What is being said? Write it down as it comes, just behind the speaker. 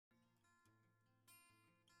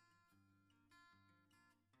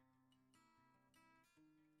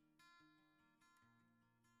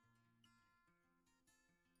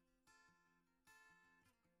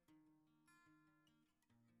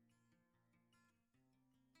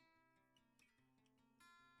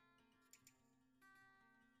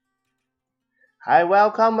Hi,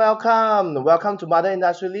 welcome to Mother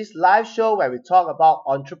Industrialist live show where we talk about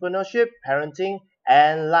entrepreneurship, parenting,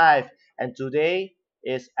 and life. And today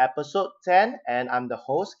is episode 10, and I'm the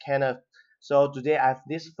host, Kenneth. So today I have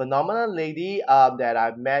this phenomenal lady that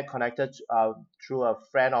I've met, connected through a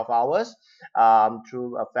friend of ours,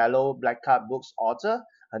 through a fellow Black Card Books author.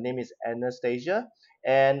 Her name is Anastasia,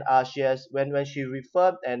 and she has when she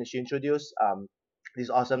referred and she introduced this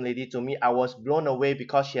awesome lady to me, I was blown away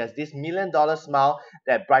because she has this $1 million smile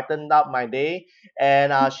that brightened up my day.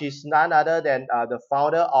 And she's none other than the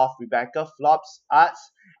founder of Rebecca Flops Arts.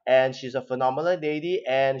 And she's a phenomenal lady,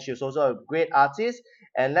 and she's also a great artist.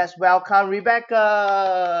 And let's welcome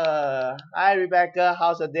Rebecca. Hi, Rebecca.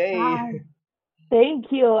 How's the day? Hi. Thank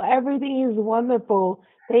you. Everything is wonderful.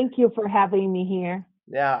 Thank you for having me here.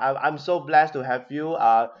 Yeah, I'm so blessed to have you.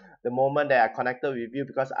 The moment that I connected with you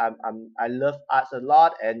because I love arts a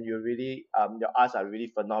lot, and you really your arts are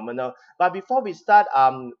really phenomenal. But before we start,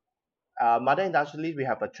 Mother Industrialist, we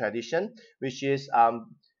have a tradition, which is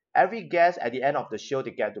every guest at the end of the show,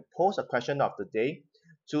 they get to pose a question of the day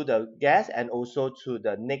to the guest and also to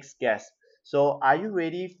the next guest. So, are you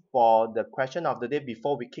ready for the question of the day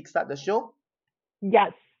before we kickstart the show?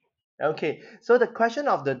 Yes, Okay, so the question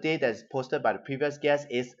of the day that's posted by the previous guest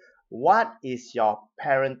is, what is your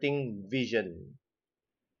parenting vision?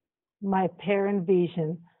 my parent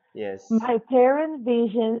vision. Yes. My parent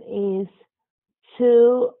vision is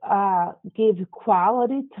to give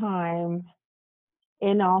quality time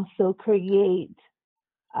and also create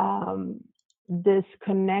um, this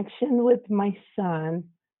connection with my son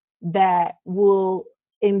that will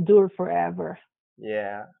endure forever.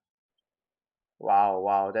 Yeah. Wow,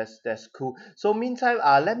 wow, that's cool. So meantime,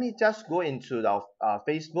 let me just go into the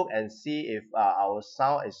Facebook and see if our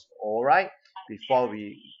sound is all right before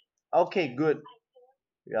we. Okay, good.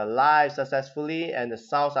 We are live successfully and the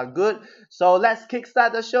sounds are good. So let's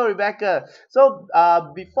kickstart the show, Rebecca. So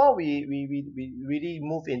before we really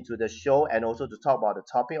move into the show and also to talk about the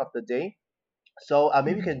topic of the day, so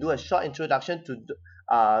maybe we Mhm. can do a short introduction to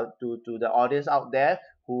the audience out there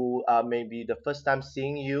who may be the first time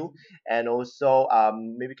seeing you, and also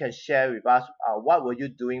maybe can share with us what were you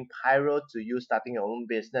doing prior to you starting your own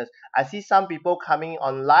business. I see some people coming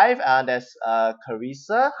on live. There's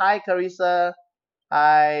Carissa. Hi, Carissa.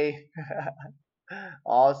 Hi.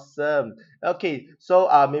 Awesome. Okay, so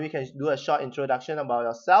maybe you can do a short introduction about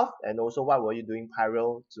yourself and also what were you doing prior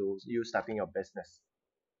to you starting your business.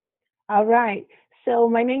 All right. So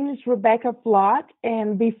my name is Rebecca Flott,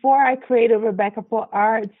 and before I created Rebecca Flott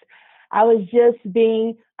Arts, I was just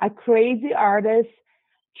being a crazy artist,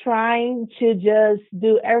 trying to just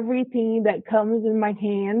do everything that comes in my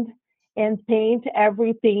hand and paint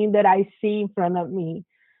everything that I see in front of me.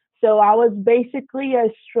 So I was basically a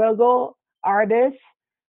struggle artist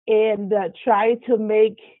and try to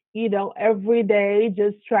make, every day,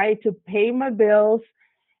 just try to pay my bills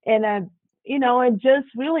and and just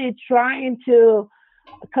really trying to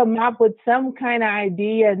come up with some kind of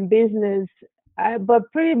idea and business,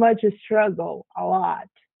 but pretty much a struggle a lot.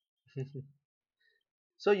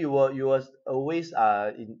 So you were always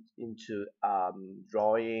into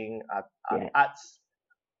drawing Yeah. arts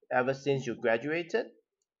ever since you graduated?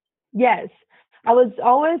 Yes, I was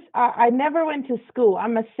always. I never went to school.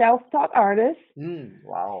 I'm a self-taught artist,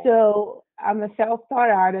 Wow. so I'm a self-taught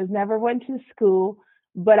artist. Never went to school,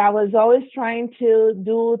 but I was always trying to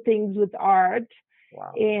do things with art.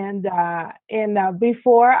 Wow. And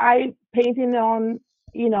before I painted on,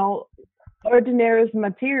 you know, ordinary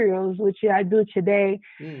materials, which I do today.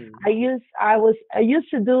 Mm. I used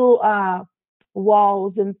to do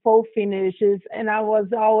walls and faux finishes, and I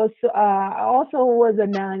also was a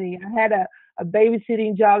nanny. I had a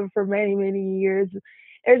babysitting job for many years.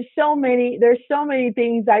 There's so many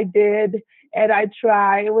things I did and I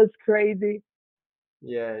tried. It was crazy.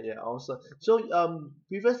 Yeah, yeah, awesome. So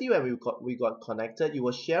previously when we got connected, you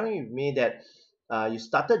were sharing with me that you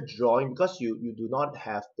started drawing because you do not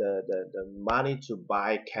have the money to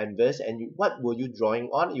buy canvas, and what were you drawing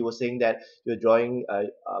on? You were saying that you're drawing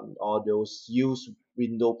all those used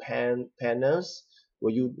window panels.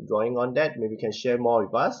 Were you drawing on that? Maybe you can share more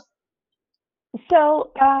with us.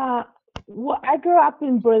 So, I grew up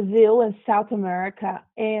in Brazil in South America,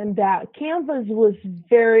 and canvas was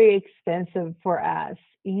very expensive for us.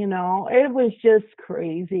 It was just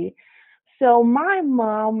crazy. So my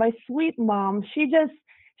mom, my sweet mom, she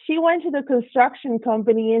went to the construction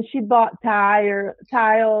company and she bought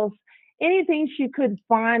tiles, anything she could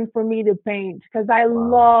find for me to paint because I Wow.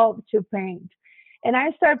 love to paint. And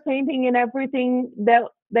I started painting in everything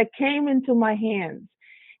that came into my hands.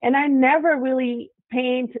 And I never really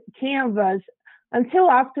paint canvas until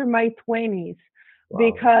after my 20s. Wow.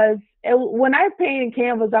 because when I painted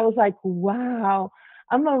canvas, I was like, wow,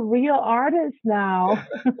 I'm a real artist now.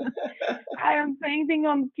 I am painting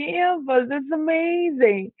on canvas. It's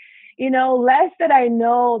amazing. Less that I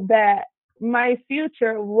know that my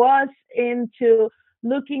future was into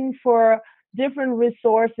looking for different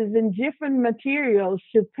resources and different materials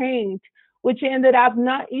to paint, which ended up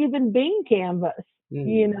not even being canvas,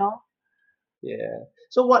 you Hmm. know. Yeah.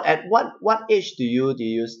 So what age do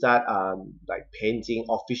you start like painting,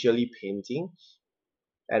 officially painting?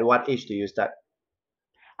 At what age do you start?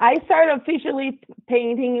 I started officially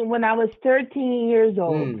painting when I was 13 years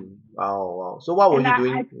old. Wow, wow. So what were And you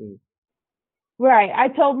I doing? right, I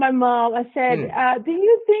told my mom, I said, Mm. do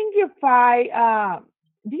you think if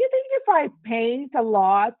I paint a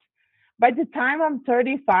lot, by the time I'm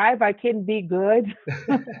 35, I can be good?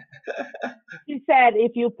 She said,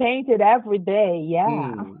 if you paint it every day,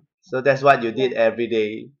 yeah, So that's what you yeah, did every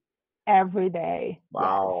day. every day,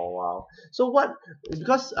 yes. Wow, wow. So what?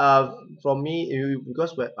 Because from me,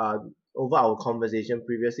 because over our conversation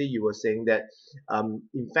previously, you were saying that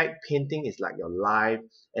in fact, painting is like your life,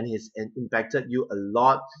 and it's impacted you a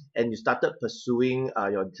lot, and you started pursuing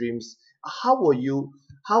your dreams. How were you?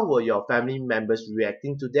 How were your family members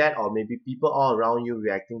reacting to that, or maybe people all around you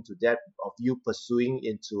reacting to that of you pursuing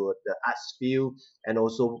into the arts field and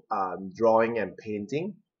also drawing and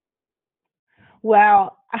painting?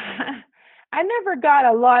 Well, I never got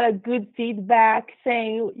a lot of good feedback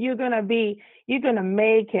saying you're gonna make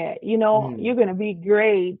it, you're Mm. gonna be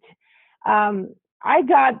great. I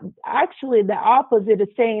got actually the opposite of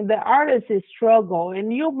saying the artist is struggle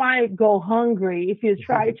and you might go hungry if you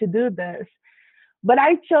try to do this. But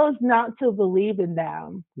I chose not to believe in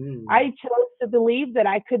them. Mm. I chose to believe that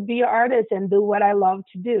I could be an artist and do what I love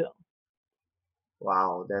to do.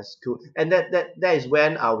 Wow, that's cool. And that is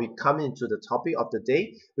when we come into the topic of the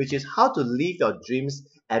day, which is how to live your dreams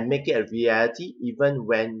and make it a reality even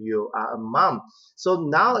when you are a mom. So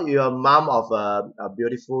now you're a mom of a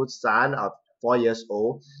beautiful son of 4 years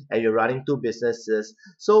old, and you're running two businesses.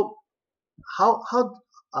 So how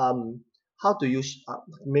um how do you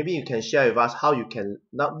maybe you can share with us how you can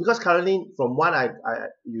now, because currently from what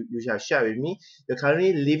you have shared with me, you're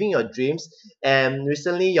currently living your dreams, and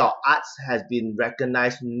recently your arts has been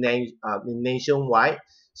recognized nationwide.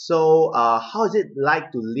 So how is it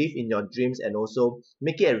like to live in your dreams and also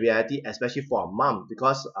make it a reality, especially for a mom,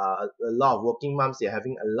 because a lot of working moms, they're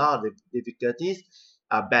having a lot of difficulties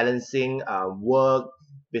balancing work,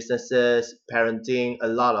 businesses, parenting, a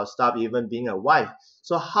lot of stuff, even being a wife.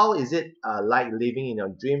 So how is it like living in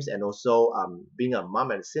your dreams and also being a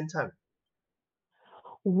mom at the same time?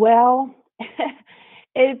 Well,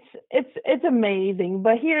 it's amazing,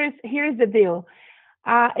 but here's the deal.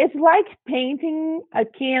 It's like painting a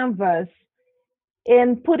canvas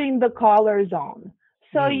and putting the colors on.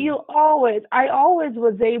 So Mm. I always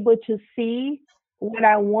was able to see what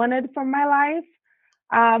I wanted from my life.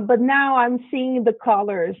 But now I'm seeing the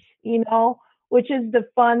colors, which is the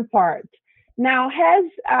fun part. Now, has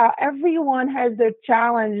everyone has their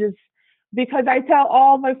challenges because I tell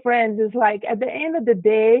all my friends it's like at the end of the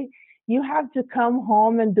day, you have to come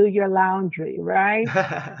home and do your laundry, right?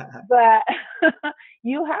 But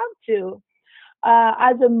you have to.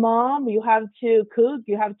 As a mom, you have to cook,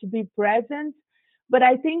 you have to be present. But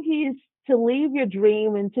I think is to live your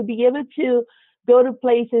dream and to be able to go to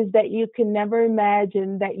places that you can never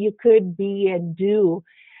imagine that you could be and do.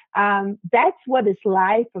 That's what is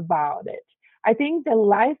life about it. I think the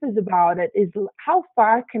life is about it is how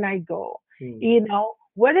far can I go? Mm.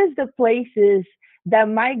 What is the places that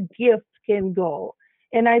my gift can go?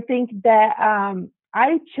 And I think that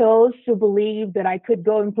I chose to believe that I could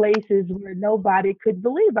go in places where nobody could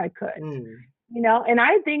believe I could, Mm. and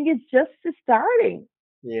I think it's just starting.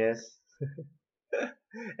 Yes.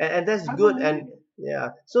 And that's I good. believe And yeah.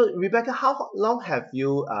 So Rebecca, how long have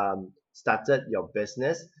you started your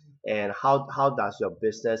business, and how does your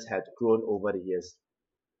business had grown over the years?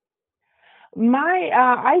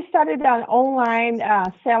 I started on online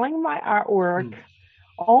selling my artwork Mm.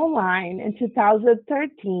 online in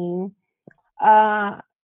 2013. Uh,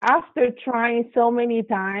 After trying so many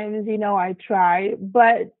times, I tried,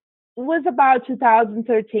 but it was about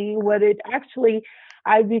 2013 when it actually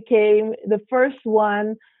I became the first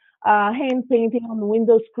one hand painting on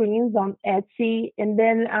window screens on Etsy, and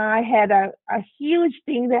then I had a huge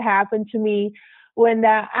thing that happened to me when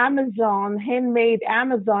the Amazon handmade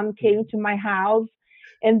Amazon came to my house.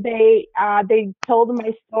 And they told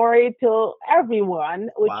my story to everyone,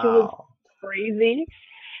 which was Wow. crazy.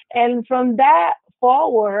 And from that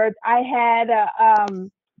forward, I had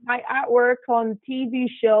my artwork on TV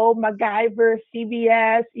show MacGyver,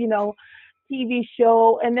 CBS, TV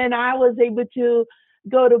show, and then I was able to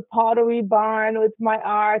go to Pottery Barn with my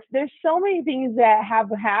art. There's so many things that have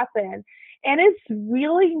happened, and it's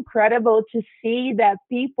really incredible to see that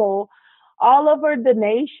people all over the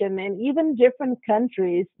nation and even different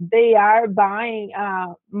countries, they are buying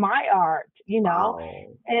my art, Wow.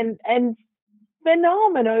 and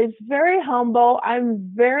phenomenal. It's very humble.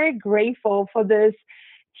 I'm very grateful for this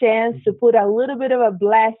chance to Mhm. put a little bit of a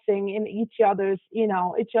blessing in each other's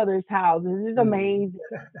houses. It's Mm. amazing.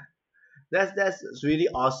 That's really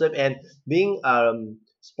awesome, and being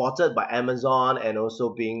spotted by Amazon, and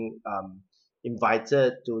also being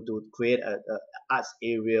invited to create a arts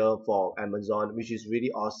area for Amazon, which is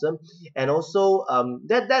really awesome. And also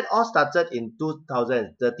that all started in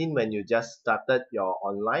 2013 when you just started your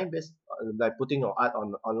online business, like putting your art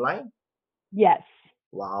on online. Yes.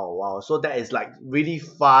 Wow, wow. So that is like really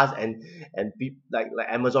fast, and like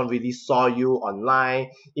Amazon really saw you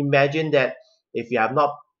online. Imagine that if you have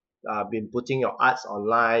not been putting your arts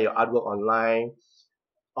online, your artwork online,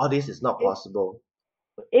 all this is not If, possible.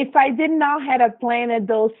 if I did not have planted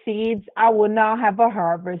those seeds, I would not have a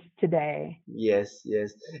harvest today. Yes,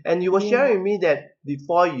 yes. And you were You sharing know, with me that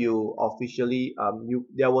before you officially you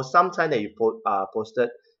there was some time that you posted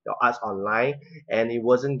your arts online, and it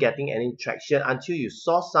wasn't getting any traction until you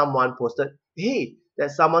saw someone posted, hey, that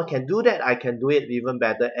someone can do that, I can do it even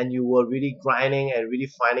better, and you were really grinding and really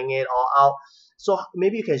finding it all out. So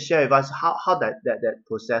maybe you can share with us how that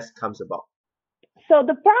process comes about. so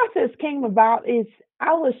the process came about is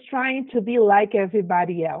I was trying to be like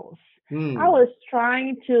everybody else. I Hmm. was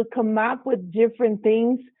trying to come up with different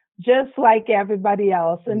things just like everybody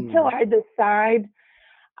else until Hmm. I decide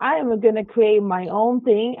I am going to create my own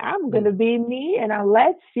thing. I'm going to Hmm. be me and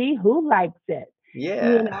let's see who likes it, you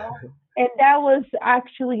Yeah. know. And that was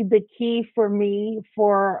actually the key for me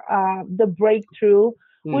for the breakthrough,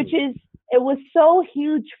 which Hmm. is it was so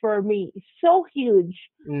huge for me, so huge.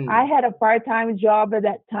 I Hmm. had a part-time job at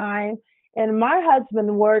that time, and my husband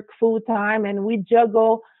worked full-time, and we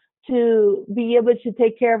juggle to be able to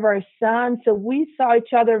take care of our son. So we saw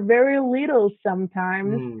each other very little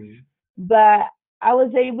sometimes, Hmm. but I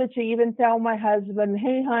was able to even tell my husband,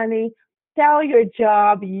 hey, honey, tell your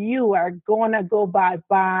job you are going to go bye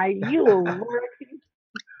bye. You will work.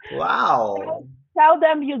 Wow. Tell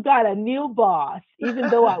them you got a new boss. Even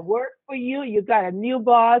though I work for you, you got a new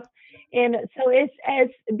boss. And so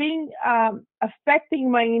it's being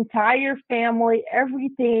affecting my entire family,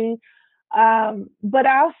 everything. But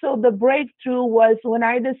also the breakthrough was when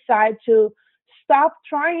I decided to stop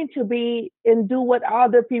trying to be and do what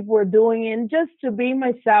other people were doing and just to be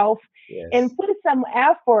myself Yes. and put some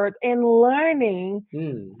effort in learning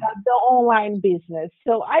Hmm. the online business.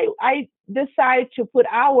 So I decided to put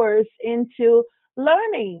hours into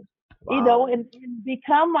learning, Wow. and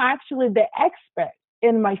become actually the expert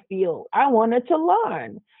in my field. I wanted to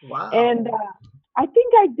learn, and Wow. I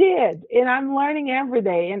think I did, and I'm learning every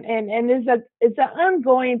day, and it's an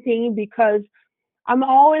ongoing thing because I'm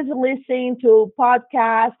always listening to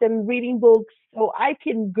podcasts and reading books so I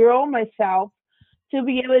can grow myself to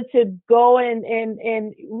be able to go and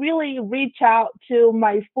really reach out to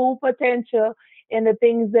my full potential and the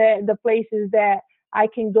things that the places that I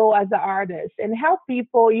can go as an artist and help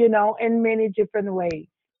people, in many different ways.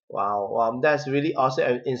 Wow, wow, that's really awesome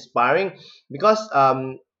and inspiring, because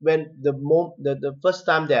when the first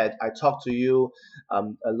time that I talked to you,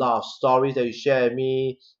 a lot of stories that you share with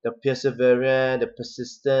me, the perseverance, the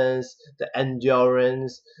persistence, the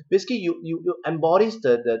endurance, basically you embodies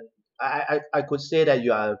the I could say that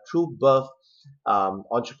you are a true birth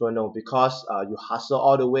entrepreneur, because you hustle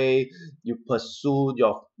all the way, you pursue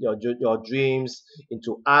your dreams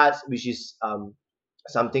into arts, which is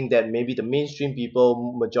something that maybe the mainstream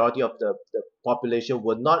people, majority of the population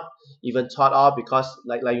would not even thought of, because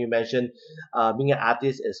like you mentioned, being an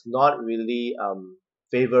artist is not really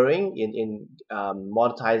favoring in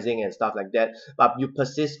monetizing and stuff like that, but you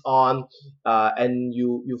persist on, and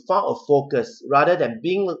you found a focus rather than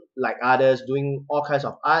being like others doing all kinds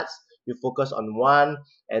of arts. You focus on one,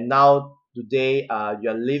 and now today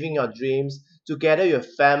you're living your dreams together with your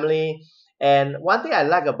family. And one thing I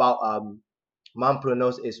like about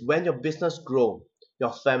mompreneurs is when your business grow,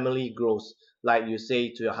 your family grows. Like you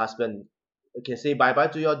say to your husband, you can say bye bye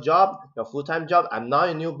to your job, your full-time job. I'm now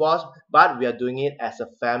your new boss, but we are doing it as a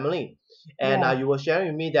family. And Yes, you were sharing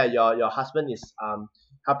with me that your husband is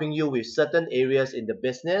helping you with certain areas in the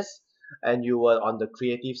business, and you were on the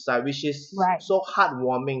creative side, which is right. so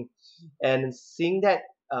heartwarming. And seeing that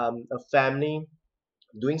a family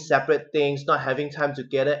doing separate things, not having time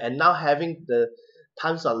together, and now having the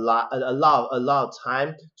tons a lot of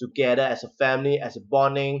time together as a family, as a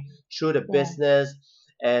bonding through the Yeah. business,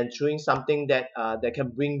 and doing something that can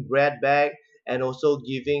bring bread back, and also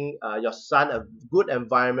giving your son a good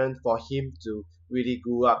environment for him to really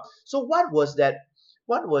grow up. So what was that?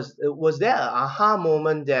 Was there an aha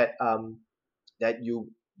moment that you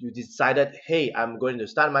decided, hey, I'm going to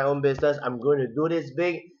start my own business, I'm going to do this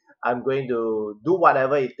big, I'm going to do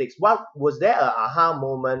whatever it takes? What was there a aha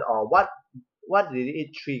moment, or what did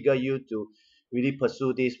it trigger you to really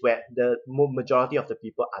pursue this where the majority of the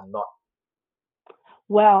people are not?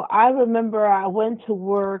 Well, I remember I went to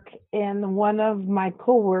work and one of my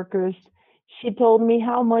coworkers, she told me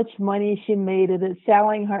how much money she made at it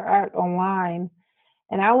selling her art online.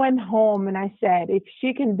 And I went home and I said, if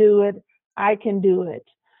she can do it, I can do it.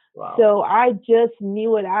 Wow. So I just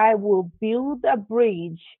knew it. I will build a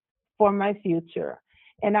bridge for my future.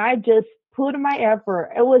 And I just put my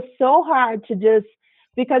effort. It was so hard to just,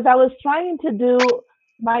 because I was trying to do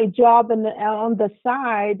my job on the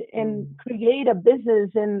side and Mm, create a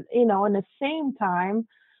business and, in the same time.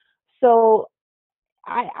 So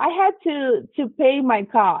I had to pay my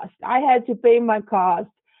cost. I had to pay my cost,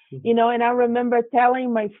 mhm, and I remember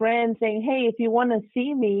telling my friends saying, "Hey, if you want to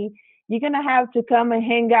see me, you're gonna have to come and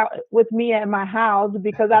hang out with me at my house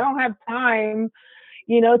because I don't have time,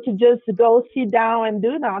 to just go sit down and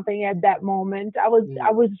do nothing at that moment." I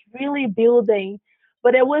mm, was really building,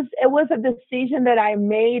 but it was a decision that I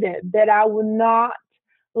made it that I would not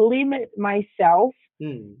limit myself,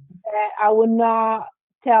 mm, that I would not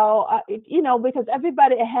tell, because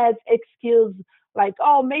everybody has excuse like,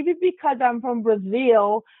 oh, maybe because I'm from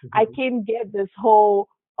Brazil, I mhm, can get this whole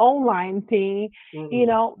online thing,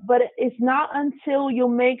 mm, but it's not until you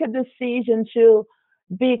make a decision to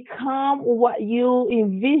become what you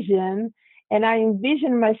envision. And I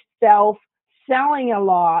envision myself selling a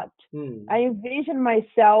lot. I mm. envision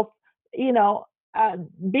myself, you know,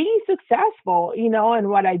 being successful, in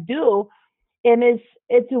what I do. And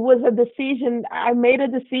it was a decision. I made a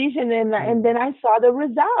decision, and Mm. then I saw the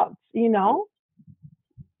results.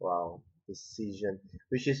 Wow, decision,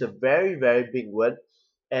 which is a very very big word,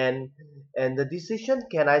 and the decision,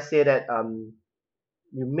 can I say that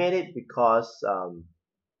you made it because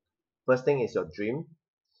first thing is your dream,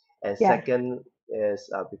 and Yes. second is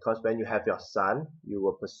because when you have your son, you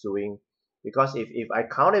were pursuing, because if I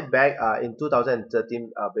count it back in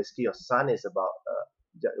 2013, basically your son is about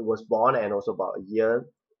was born and also about a year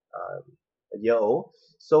old.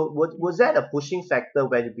 So was that a pushing factor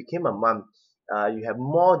when you became a mom? You have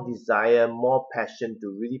more desire, more passion to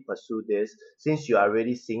really pursue this, since you are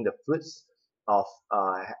already seeing the fruits of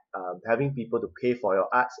having people to pay for your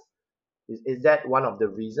arts. Is that one of the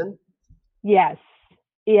reason? Yes.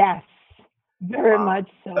 Yes. Very Wow. much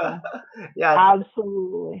so. Yeah,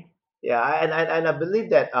 Absolutely. yeah, and I believe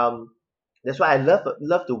that that's why I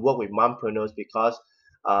love to work with mompreneurs, because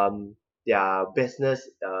their business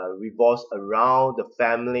revolves around the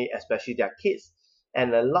family, especially their kids,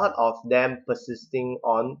 and a lot of them persisting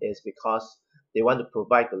on is because they want to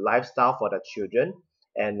provide the lifestyle for their children,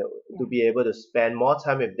 and to Yeah. be able to spend more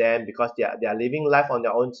time with them, because they are living life on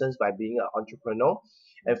their own terms by being an entrepreneur.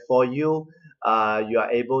 And for you, you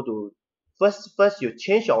are able to first you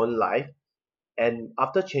change your own life, and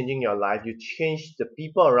after changing your life, you change the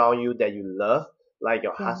people around you that you love, like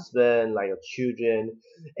your Yeah. husband, like your children.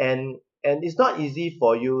 And it's not easy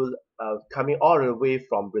for you coming all the way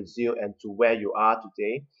from Brazil and to where you are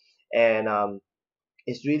today. And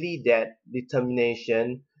it's really that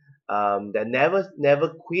determination, that never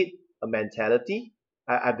quit a mentality.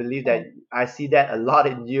 I believe that Yes. I see that a lot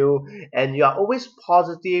in you, and you are always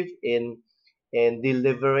positive in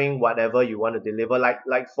delivering whatever you want to deliver. Like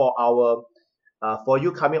for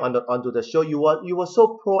you coming onto the show, you were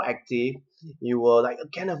so proactive. You were like,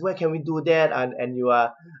 Kenneth, where can we do that? And you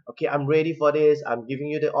are, okay, I'm ready for this. I'm giving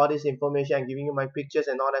you all this information. I'm giving you my pictures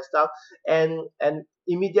and all that stuff. And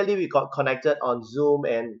immediately we got connected on Zoom,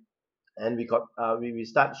 and we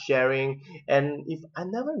start sharing. And if I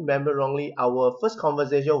never remember wrongly, our first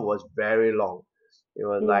conversation was very long.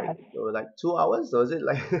 Yes. It was like 2 hours. Was it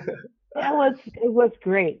like? It was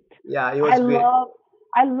great. Yeah, it I was great. love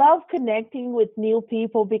I love connecting with new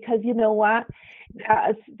people because you know what?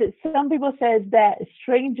 Some people says that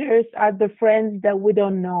strangers are the friends that we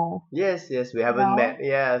don't know. Yes, yes, we You haven't know, met.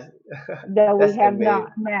 Yes, that we that's have not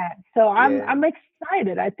amazing. met. So I'm Yeah. I'm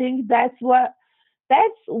excited. I think that's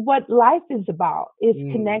what life is about, is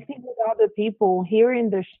Mm. connecting with other people, hearing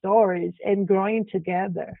their stories and growing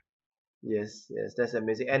together. Yes, yes, that's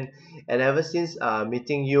amazing. And ever since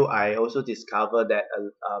meeting you, I also discovered that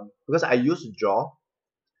because I used to draw,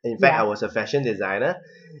 In fact, I Yeah. was a fashion designer,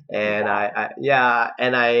 and Wow.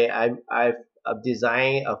 I've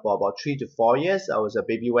designed for about 3 to 4 years. I was a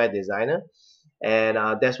baby wear designer, and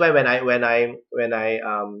that's why when I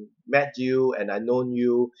met you and I known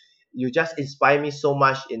you, you just inspire me so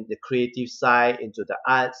much in the creative side, into the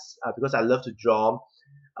arts, because I love to draw.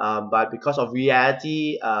 But because of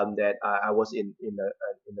reality, that I was in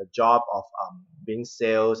a job of being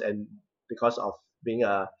sales, and because of being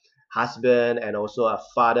a husband and also a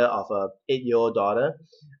father of a 8-year-old daughter,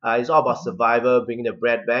 it's all about Mhm. survival, bringing the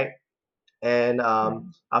bread back. And Yeah.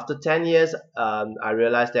 after 10 years, I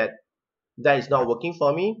realized that that is not working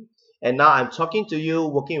for me. And now I'm talking to you,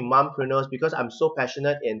 working with mompreneurs, because I'm so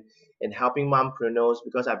passionate in helping mompreneurs,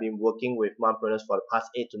 because I've been working with mompreneurs for the past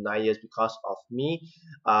 8 to 9 years because of me.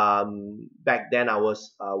 Back then, I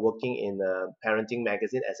was working in a parenting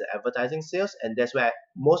magazine as an advertising sales, and that's where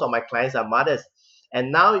most of my clients are mothers. And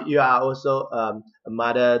now you are also a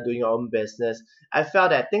mother doing your own business. I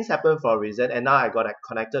felt that things happen for a reason, and now I got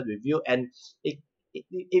connected with you, and it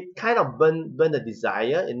it kind of burned the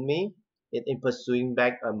desire in me in pursuing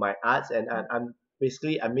back my arts, and I'm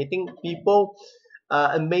basically I'm meeting people.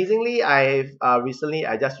 Amazingly, I've recently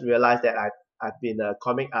I just realized that I've been a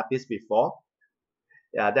comic artist before.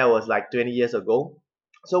 Yeah, that was like 20 years ago.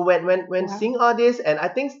 So when seeing Wow. all this, and I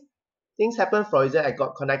think things happen for a reason. I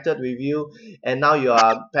got connected with you, and now you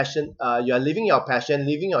are passion. You are living your passion,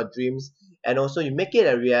 living your dreams, and also you make it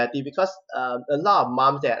a reality. Because a lot of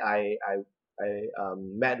moms that I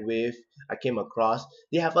met with, I came across,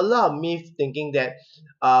 they have a lot of myth thinking that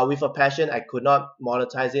with a passion I could not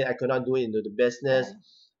monetize it, I could not do it into the business,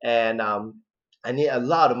 Right. and I need a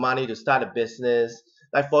lot of money to start a business.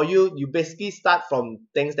 Like for you, you basically start from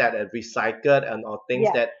things that are recycled, and or things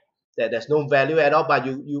Yes. that there's no value at all, but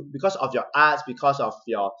you because of your arts, because of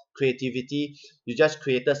your creativity, you just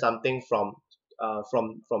created something from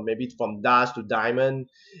maybe from dust to diamond,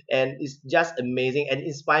 and it's just amazing and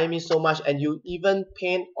inspire me so much. And you even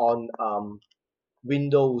paint on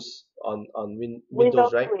windows, windows,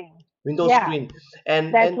 Windows right? screen. Windows Yeah. screen.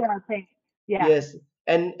 and That's and what I think. Yeah. yes,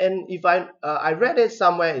 and if I read it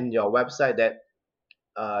somewhere in your website that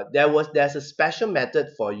there's a special method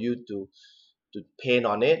for you to paint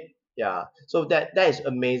on it. Yeah, so that is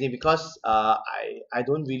amazing, because I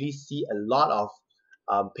don't really see a lot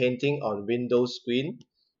of painting on Windows screen.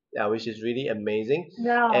 Yeah, which is really amazing.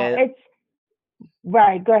 No, And it's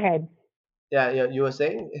right. Go ahead. yeah, you were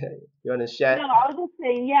saying you want to No, share? I was just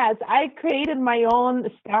saying, yes, I created my own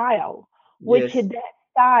style, which Yes. is that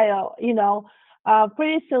style,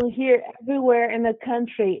 pretty soon here, everywhere in the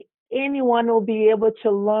country, anyone will be able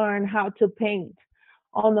to learn how to paint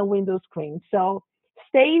on the window screen. So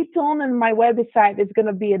stay tuned, and my website is going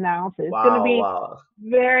to be announced. It's going to Wow, be wow.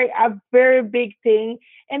 very big thing.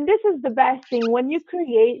 And this is the best thing when you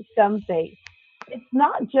create something, it's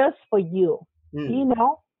not just for you, you Hmm.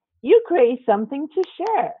 know, you create something to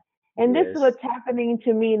share. And this is Yes. what's happening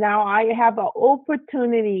to me now. I have an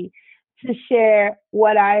opportunity to share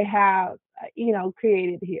what I have,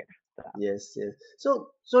 created here. So, Yes, yes.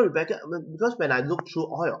 So Rebecca, because when I look through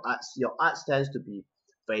all your arts tends to be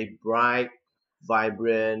very bright,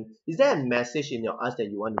 vibrant. Is there a message in your arts that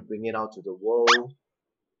you want to bring it out to the world?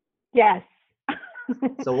 yes.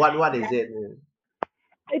 So what is Yes. it?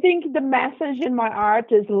 I think the message in my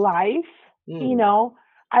art is life. You Mm, know,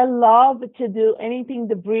 I love to do anything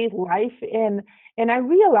to breathe life in. And I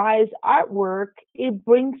realize artwork, it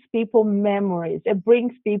brings people memories. It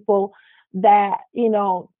brings people that,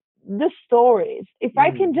 the stories. If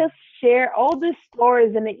I can mm, just share all the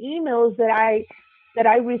stories and the emails that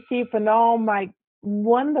I receive from all my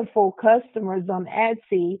wonderful customers on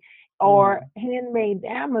Etsy or mm, handmade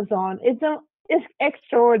Amazon, it's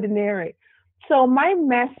extraordinary. So my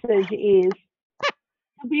message is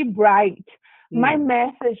to be bright. My mm.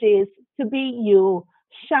 message is to be you,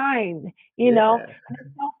 shine, Yeah. And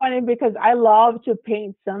it's so funny because I love to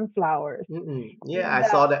paint sunflowers. Mm-mm. Yeah, I And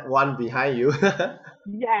saw that one behind you.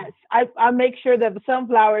 yes, I make sure that the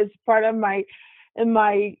sunflower is part of my in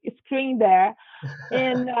my screen there.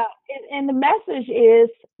 And the message is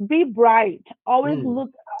be bright. Always Mm, look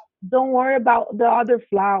up. Don't worry about the other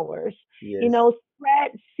flowers. yes.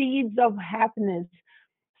 Spread seeds of happiness.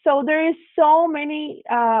 So there is so many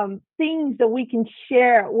things that we can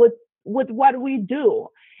share with what we do.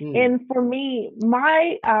 Mm, And for me,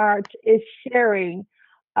 my art is sharing,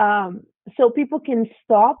 um, so people can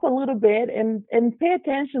stop a little bit and pay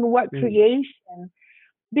attention to what mm. creation,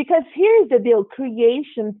 because here's the deal: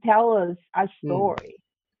 creation tell us a Mm. story.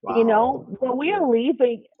 Wow. But Yeah.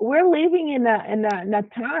 we're living in a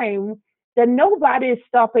time that nobody is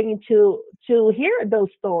stopping to hear those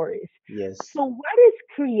stories. Yes. So what is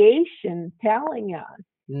creation telling us?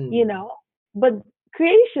 You Mm. know, but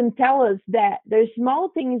creation tell us that there's small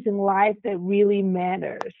things in life that really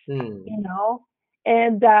matters. Mm. You know,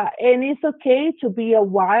 and it's okay to be a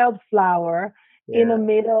wildflower in the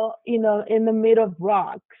Yeah. middle, in the middle of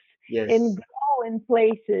rocks and Yes. grow in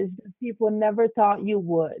places that people never thought you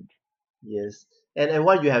would. Yes, and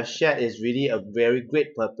what you have shared is really a very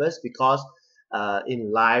great purpose because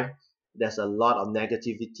in life there's a lot of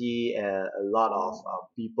negativity, a lot of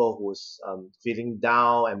people who's feeling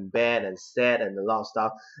down and bad and sad and a lot of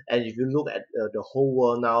stuff. And if you look at the whole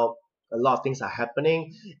world now, a lot of things are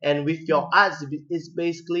happening. And with your Yeah. arts, it's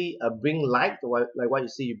basically bring light, like what you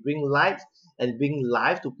see, you bring light and bring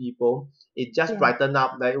life to people. It just Yeah. brighten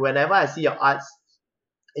up. Like whenever I see your arts,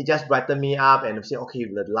 it just brighten me up and say okay,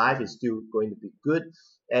 the life is still going to be good.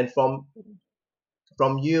 And from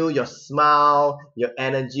you, your smile, your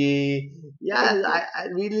energy, Thank yeah, you. I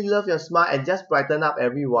really love your smile and just brighten up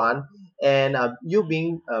everyone. And you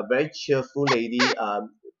being a very cheerful lady,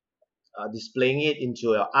 displaying it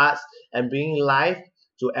into your arts and bringing life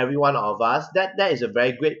to every one of us, that is a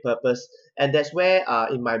very great purpose. And that's where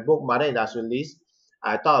in my book Mother Industrialist,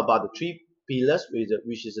 I talk about the three pillars,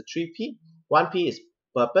 which is a three P. One P is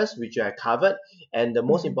purpose, which I covered, and the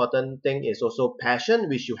most Mhm. important thing is also passion,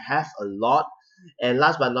 which you have a lot, and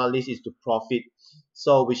last but not least is to profit,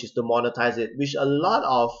 so which is to monetize it, which a lot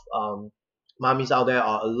of mummies out there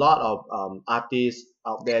or a lot of artists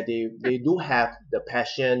out there, they do have the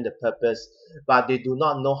passion, the purpose, but they do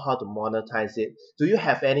not know how to monetize it. Do you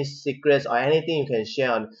have any secrets or anything you can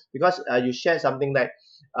share on, because you shared something like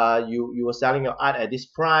you were selling your art at this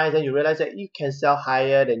price and you realize that you can sell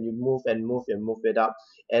higher, then you move and move and move it up,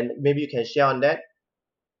 and maybe you can share on that.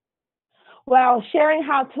 Well, sharing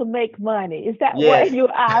how to make money. Is that what Yes.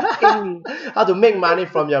 you're asking me? How to make money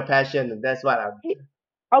from your passion, that's what I'm. He-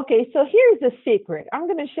 Okay, so here's a secret. I'm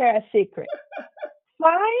going to share a secret.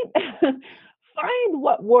 Find find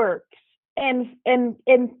what works and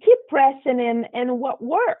keep pressing in what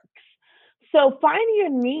works. So find your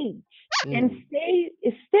niche and Mm,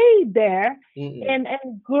 stay there mm,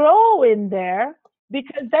 and grow in there,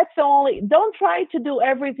 because that's the only, don't try to do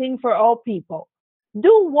everything for all people.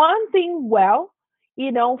 Do one thing well,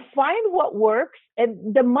 find what works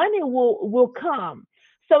and the money will come.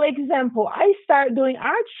 So example, I start doing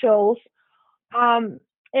art shows, um,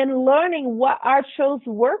 and learning what art shows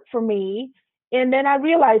work for me. And then I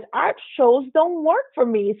realized art shows don't work for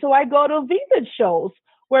me. So I go to vintage shows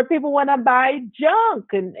where people want to buy junk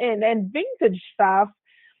and vintage stuff.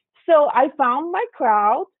 So I found my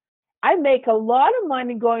crowd. I make a lot of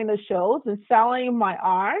money going to shows and selling my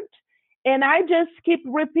art. And I just keep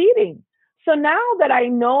repeating. So now that I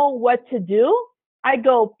know what to do, I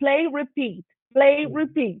go play, repeat, play, mm.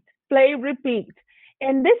 repeat, play, repeat.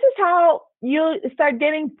 And this is how you start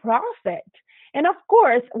getting profit. And of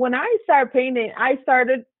course, when I started painting, I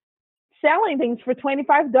started selling things for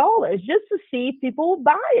 $25 just to see if people would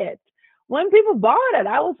buy it. When people bought it,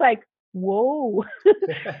 I was like, whoa.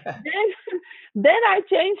 then I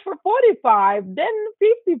changed for 45, then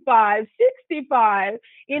 55, 65,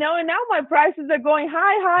 and now my prices are going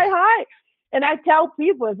high, high, high. And I tell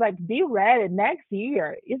people, it's like, be ready next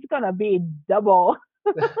year. It's going to be double,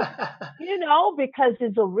 because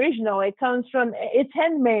it's original. It comes from, it's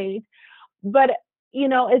handmade. But,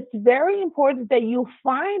 it's very important that you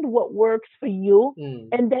find what works for you Mm,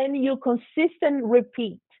 and then you consistent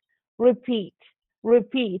repeat, repeat,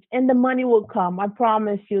 and the money will come. I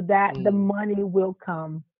promise you that the mm. money will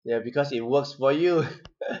come. Yeah, because it works for you.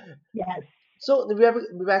 Yes. So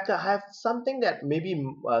Rebecca, I have something that maybe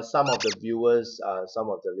some of the viewers, some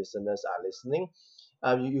of the listeners are listening.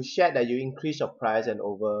 You shared that you increase your price and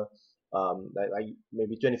over, like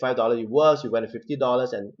maybe $25 it works, you went to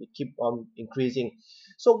 $50 and it keep on increasing.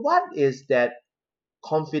 So what is that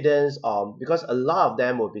confidence? Because a lot of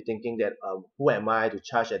them will be thinking that who am I to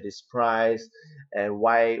charge at this price, and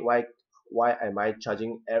why am I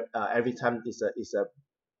charging every time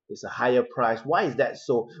is a higher price. Why is that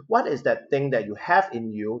so? What is that thing that you have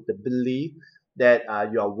in you, the belief that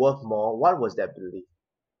you are worth more? What was that belief?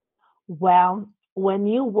 Well, when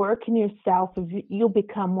you work in yourself, you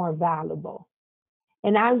become more valuable.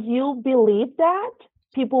 And as you believe that,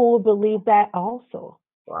 people will believe that also.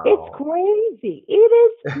 It's Wow. crazy. It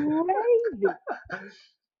is crazy.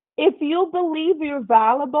 If you believe you're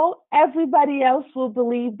valuable, everybody else will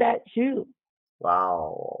believe that too.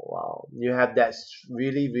 Wow, wow! You have that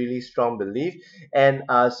really, really strong belief, and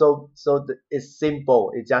it's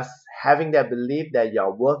simple. It's just having that belief that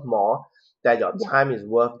you're worth more, that your Yeah. time is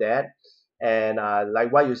worth that, and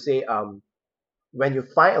like what you say, when you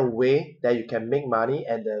find a way that you can make money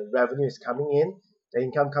and the revenue is coming in, the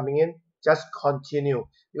income coming in, just continue.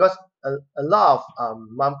 Because a lot of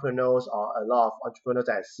mompreneurs or a lot of entrepreneurs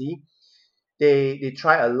that I see, they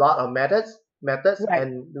try a lot of methods, Right,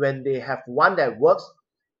 and when they have one that works,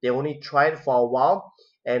 they only try it for a while,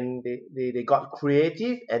 and they got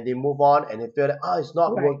creative and they move on, and they feel that, oh, it's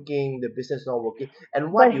not right. working, the business is not working.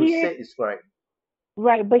 And But what you here, said is correct.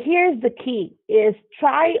 right, but here's the key is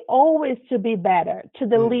try always to be better, to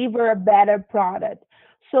Mm, deliver a better product.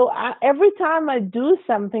 So every time I do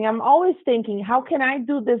something, I'm always thinking, how can I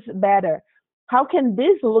do this better? How can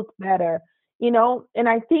this look better? And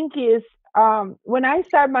I think is when I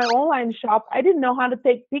started my online shop, I didn't know how to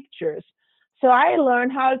take pictures. So I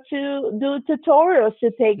learned how to do tutorials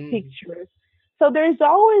to take mm, pictures. So there's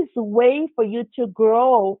always a way for you to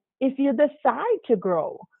grow if you decide to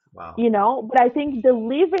grow, wow. but I think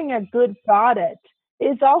delivering a good product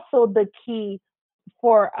is also the key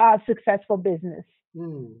for a successful business.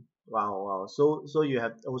 Wow, wow. So you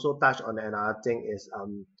have also touched on another thing is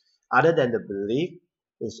other than the belief,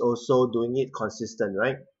 is also doing it consistent,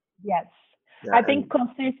 right? Yes. Yeah, I think and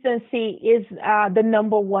consistency is the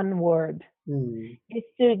number one word. mm, Is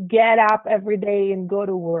to get up every day and go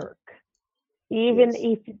to work. Even yes,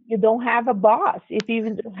 if you don't have a boss, if you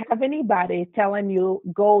even don't have anybody telling you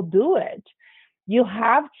go do it, you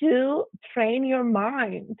have to train your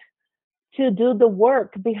mind to do the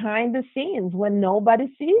work behind the scenes when nobody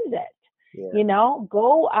sees it. yeah.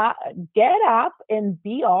 Go out, get up and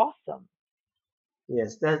be awesome.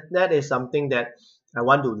 Yes, that is something that I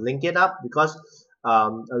want to link it up, because a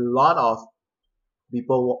lot of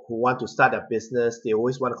people who want to start a business, they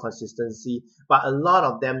always want consistency, but a lot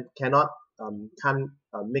of them can't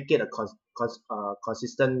make it a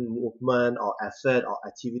consistent movement or effort or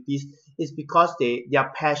activities. It's because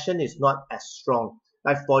their passion is not as strong.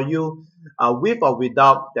 Like for you, with or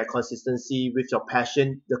without that consistency, with your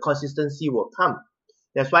passion, the consistency will come.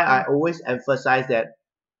 That's why I Yes, always emphasize that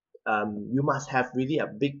you must have really a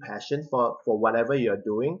big passion for whatever you're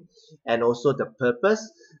doing, and also the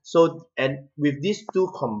purpose. So, and with these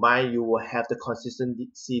two combined, you will have the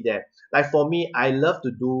consistency there. Like for me, I love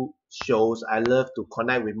to do shows, I love to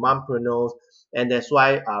connect with mompreneurs, and that's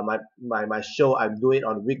why my show, I do it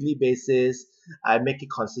on a weekly basis. I make it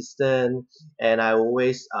consistent, and I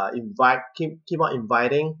always keep on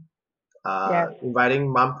yes,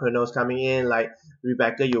 inviting mompreneurs coming in, like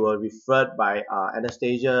Rebecca, you were referred by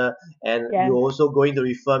Anastasia, and yes, you're also going to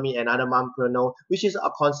refer me another mompreneur, which is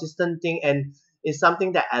a consistent thing, and it's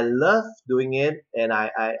something that I love doing it, and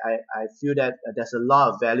I feel that there's a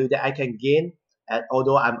lot of value that I can gain. And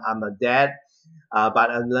although I'm a dad,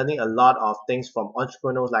 but I'm learning a lot of things from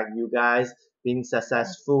entrepreneurs like you guys, being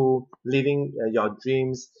yes. successful, living your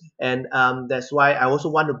dreams. And that's why I also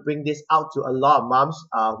want to bring this out to a lot of moms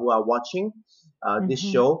who are watching this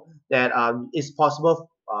Hmm. show, that it's possible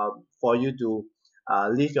for you to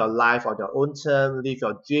live your life on your own term, live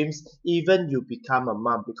your dreams, even you become a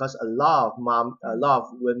mom. Because a lot of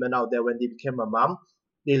women out there, when they became a mom,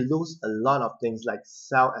 they lose a lot of things like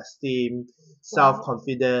self-esteem, Right.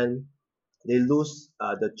 self-confidence. They lose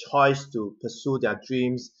the choice to pursue their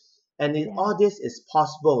dreams, and Yes. all this is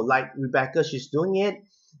possible. Like Rebecca, she's doing it,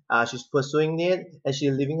 she's pursuing it, and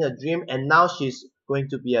she's living a dream, and now she's going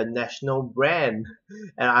to be a national brand.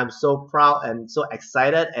 And I'm so proud and so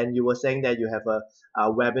excited. And you were saying that you have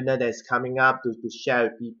a webinar that is coming up to share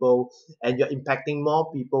with people, and you're impacting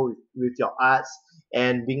more people with your arts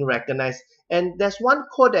and being recognized. And there's one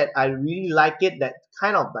quote that I really like it, that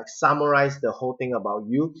kind of like summarize the whole thing about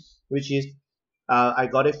you, which is I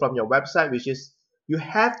got it from your website, which is, you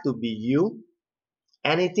have to be you.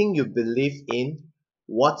 Anything you believe in,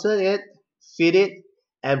 water it, feed it,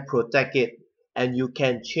 and protect it, and you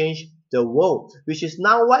can change the world, which is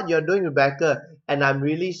now what you're doing, Rebecca. And I'm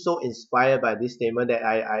really so inspired by this statement that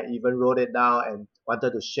I even wrote it down and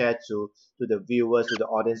wanted to share to the viewers, to the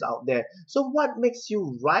audience out there. So, what makes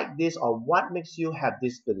you write this, or what makes you have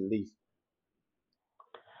this belief?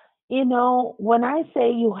 When I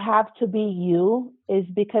say you have to be you, is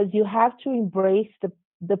because you have to embrace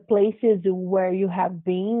the places where you have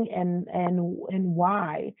been and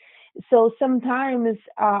why. So sometimes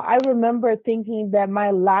I remember thinking that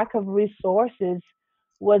my lack of resources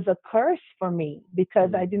was a curse for me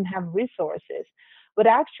because I Mm, didn't have resources. But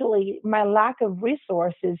actually, my lack of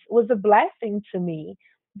resources was a blessing to me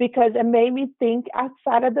because it made me think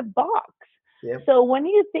outside of the box. yep. So when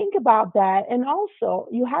you think about that, and also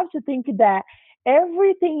you have to think that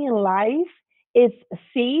everything in life is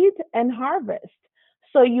seed and harvest.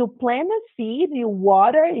 So you plant a seed, you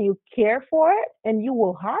water, you care for it, and you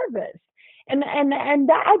will harvest. And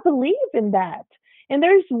that I believe in that. And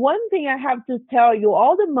there's one thing I have to tell you,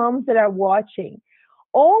 all the moms that are watching,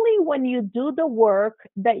 only when you do the work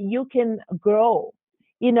that you can grow.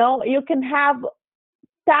 You know, you can have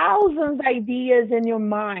thousands ideas in your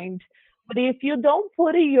mind, but if you don't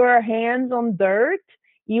put your hands on dirt,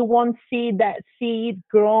 you won't see that seed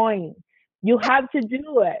growing. You have to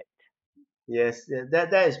do it. Yes,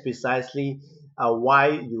 that is precisely why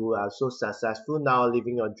you are so successful now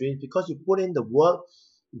living your dreams, because you put in the work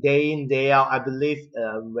day in day out. I believe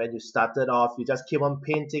when you started off, you just keep on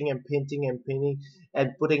painting and painting and painting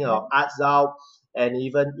and putting Right. your arts out. And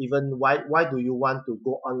even why do you want to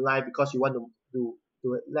go online? Because you want to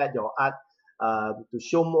let your art to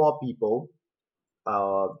show more people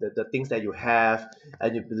the things that you have,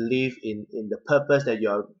 and you believe in the purpose that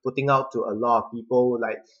you're putting out to a lot of people,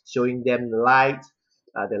 like showing them light,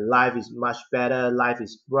 that life is much better, life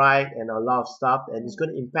is bright, and a lot of stuff, and it's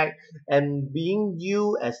going to impact. And being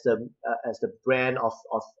you as the brand of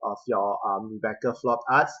your Rebecca Flot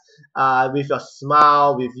Arts, with your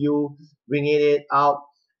smile, with you bringing it out,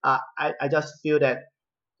 I just feel that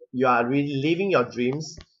you are really living your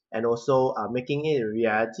dreams and also making it a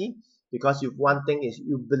reality, because one thing is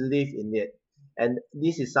you believe in it. And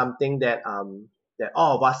this is something that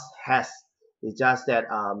all of us has. It's just that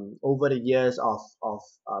over the years of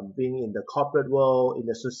being in the corporate world, in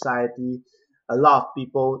the society, a lot of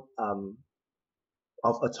people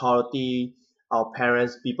of authority, our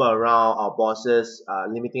parents, people around, our bosses,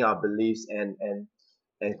 limiting our beliefs and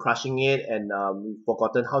crushing it, and we've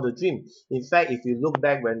forgotten how to dream. In fact, if you look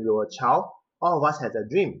back when we were a child, all of us had a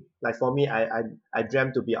dream. Like for me, I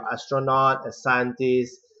dreamt to be an astronaut, a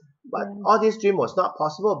scientist, but Yes. all this dream was not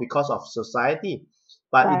possible because of society.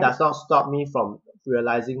 But it Right. does not stop me from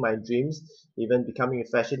realizing my dreams, even becoming a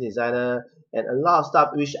fashion designer and a lot of stuff,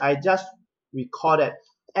 which I just recall that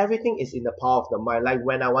everything is in the power of the mind. Like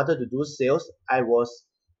when I wanted to do sales,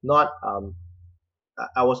 not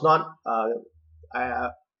I was not I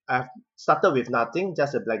I've started with nothing,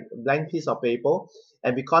 just a blank piece of paper.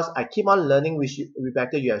 And because I keep on learning, which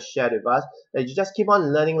Rebecca, you have shared with us, that you just keep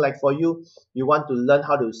on learning. Like for you, you want to learn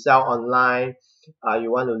how to sell online,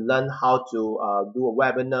 you want to learn how to do a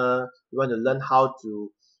webinar, you want to learn how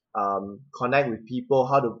to connect with people,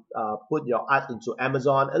 how to put your art into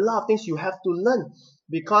Amazon. A lot of things you have to learn,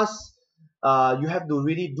 because you have to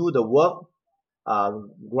really do the work,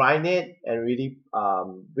 grind it, and really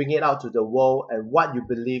bring it out to the world and what you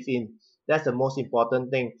believe in. That's the most important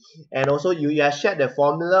thing. And also you have shared the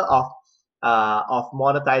formula of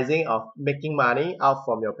monetizing, of making money out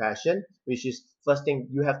from your passion, which is first thing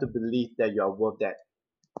you have to believe that you are worth that.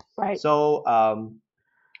 Right. So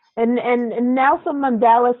And Nelson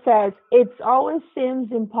Mandela says it always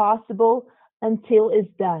seems impossible until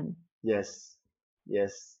it's done. yes,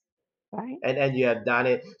 yes, Right. and you have done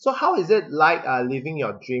it. So how is it like living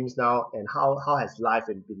your dreams now, and how has life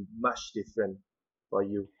been much different for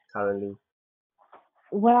you currently?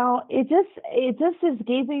 Well, it just is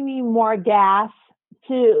giving me more gas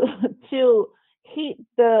to to hit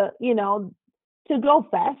the, to go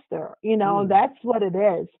faster. Mm, That's what it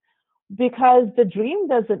is. Because the dream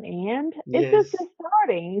doesn't end. It's just yes.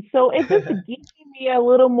 starting. So it just gives me a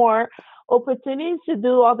little more opportunities to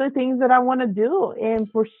do other things that I want to do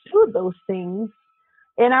and pursue those things.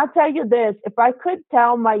 And I'll tell you this, if I could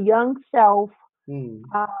tell my young self, Mm.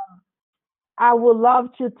 uh, I would love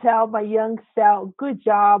to tell my young self, good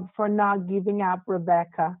job for not giving up,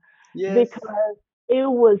 Rebecca, Yes. because it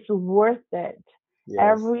was worth it. Yes.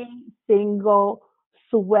 Every single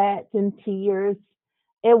sweat and tears.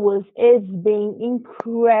 It's been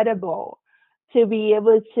incredible to be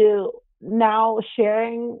able to now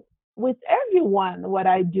sharing with everyone what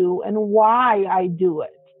I do and why I do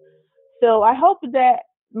it. So I hope that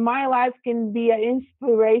my life can be an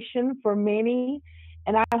inspiration for many,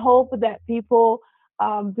 and I hope that people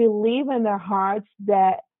believe in their hearts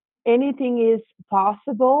that anything is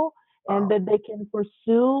possible and Wow. that they can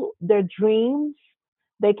pursue their dreams,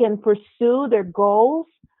 they can pursue their goals,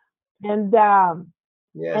 and um,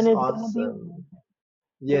 Yes, and it's gonna be awesome.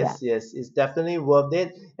 yeah. Yes, yes, it's definitely worth it,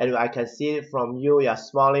 and I can see it from you. You're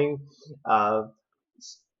smiling, uh,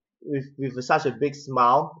 with such a big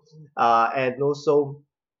smile, and also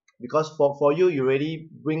because for you, you really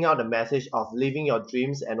bring out the message of living your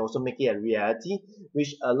dreams and also make it a reality,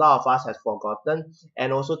 which a lot of us has forgotten.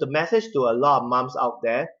 And also the message to a lot of moms out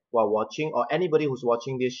there who are watching, or anybody who's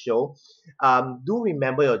watching this show, do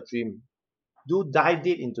remember your dream. Do dive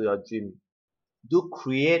deep into your dream. Do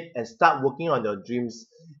create and start working on your dreams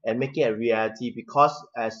and make it a reality, because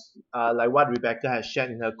as like what Rebecca has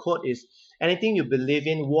shared in her quote is, anything you believe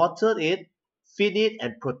in, water it, feed it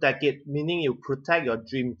and protect it, meaning you protect your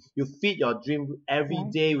dream. You feed your dream every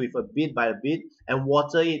Right. day with a bit by a bit, and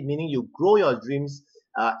water it, meaning you grow your dreams,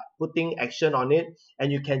 putting action on it,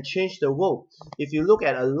 and you can change the world. If you look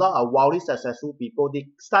at a lot of wildly successful people, they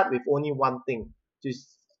start with only one thing,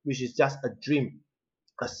 which is just a dream,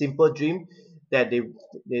 a simple dream that they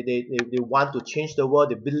want to change the world.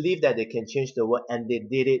 They believe that they can change the world, and they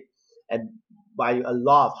did it. And by a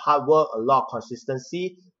lot of hard work, a lot of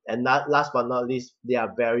consistency, and not, last but not least, they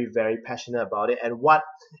are very, very passionate about it.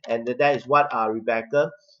 And that is what,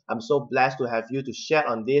 Rebecca, I'm so blessed to have you to share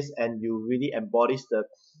on this, and you really embodies the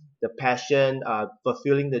passion,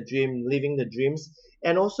 fulfilling the dream, living the dreams.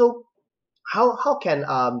 And also, how can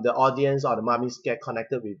the audience or the mummies get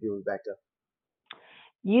connected with you, Rebecca?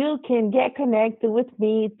 You can get connected with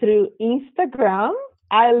me through Instagram.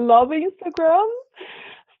 I love Instagram,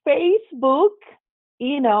 Facebook.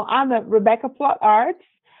 I'm at Rebecca Plot Arts.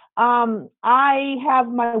 I have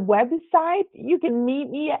my website. You can meet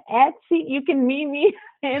me at Etsy. You can meet me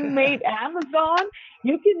handmade Amazon.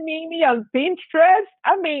 You can meet me on Pinterest.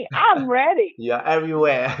 I mean, I'm ready. You are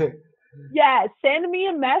everywhere. Yeah, send me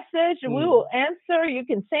a message. We Mm. will answer. You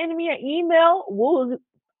can send me an email. We'll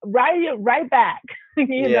write it right back.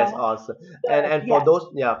 Yes, awesome. So And for yes, those,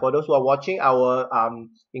 yeah, for those who are watching, I will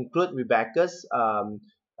include Rebecca's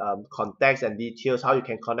contacts and details how you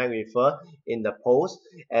can connect with her in the post.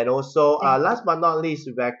 And also, thank you. last but not least,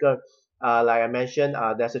 Rebecca, like I mentioned,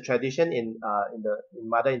 there's a tradition in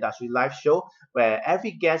Mother Industry Live Show where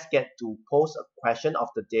every guest get to post a question of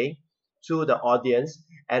the day to the audience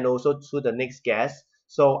and also to the next guest.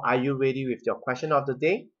 So, are you ready with your question of the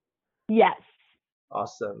day? Yes.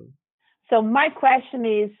 Awesome. So my question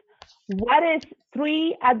is, what is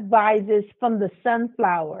three advices from the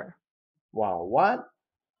sunflower? Wow, what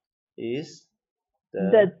is the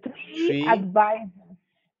The three three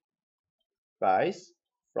guys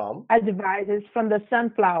from? advices from the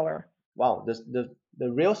sunflower. Wow, the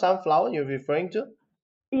real sunflower you're referring to?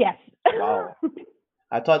 Yes. Wow,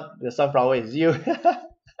 I thought the sunflower is you.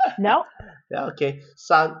 No. Yeah, okay.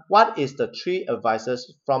 Sun, what is the three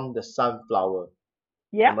advices from the sunflower?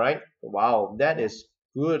 Yep. Am I right? Wow, that Yeah. is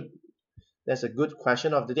good. That's a good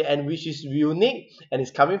question of the day, and which is unique, and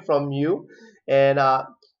it's coming from you. And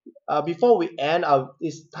before we end,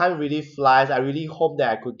 this time really flies. I really hope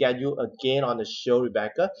that I could get you again on the show,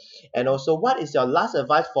 Rebecca. And also, what is your last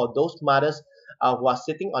advice for those mothers who are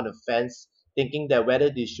sitting on the fence, thinking that whether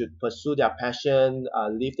they should pursue their passion,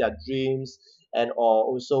 live their dreams, and or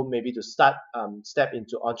also maybe to step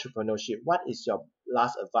into entrepreneurship? What is your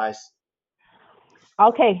last advice?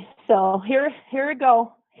 Okay. So here we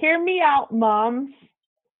go. Hear me out, moms.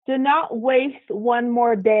 Do not waste one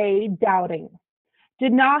more day doubting. Do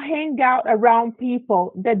not hang out around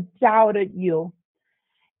people that doubted you.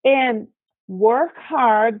 And work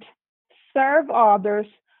hard, serve others,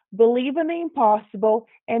 believe in the impossible,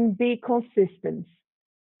 and be consistent.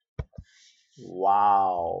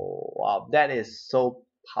 Wow, wow, that is so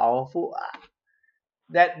powerful.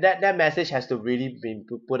 That message has to really be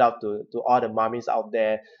put out to all the mummies out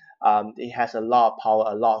there. It has a lot of power,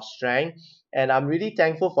 a lot of strength, and I'm really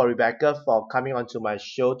thankful for Rebecca for coming onto my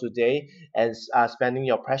show today and spending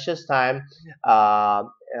your precious time,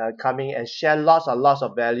 coming and share lots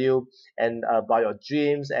of value and about your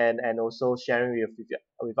dreams and also sharing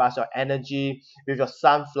with us your energy with your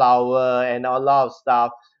sunflower and a lot of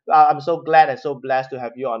stuff. I'm so glad and so blessed to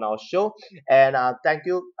have you on our show, and thank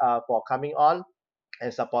you for coming on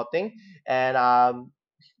and supporting. And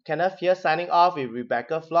Kenneth here signing off with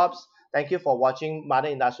Rebecca Flops. Thank you for watching Mother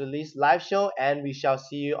Industrialist live show, and we shall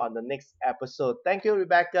see you on the next episode. Thank you,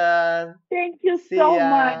 Rebecca. Thank you See so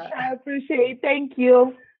much. ya. I appreciate it. Thank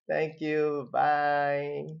you. Thank you.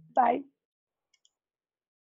 Bye. Bye.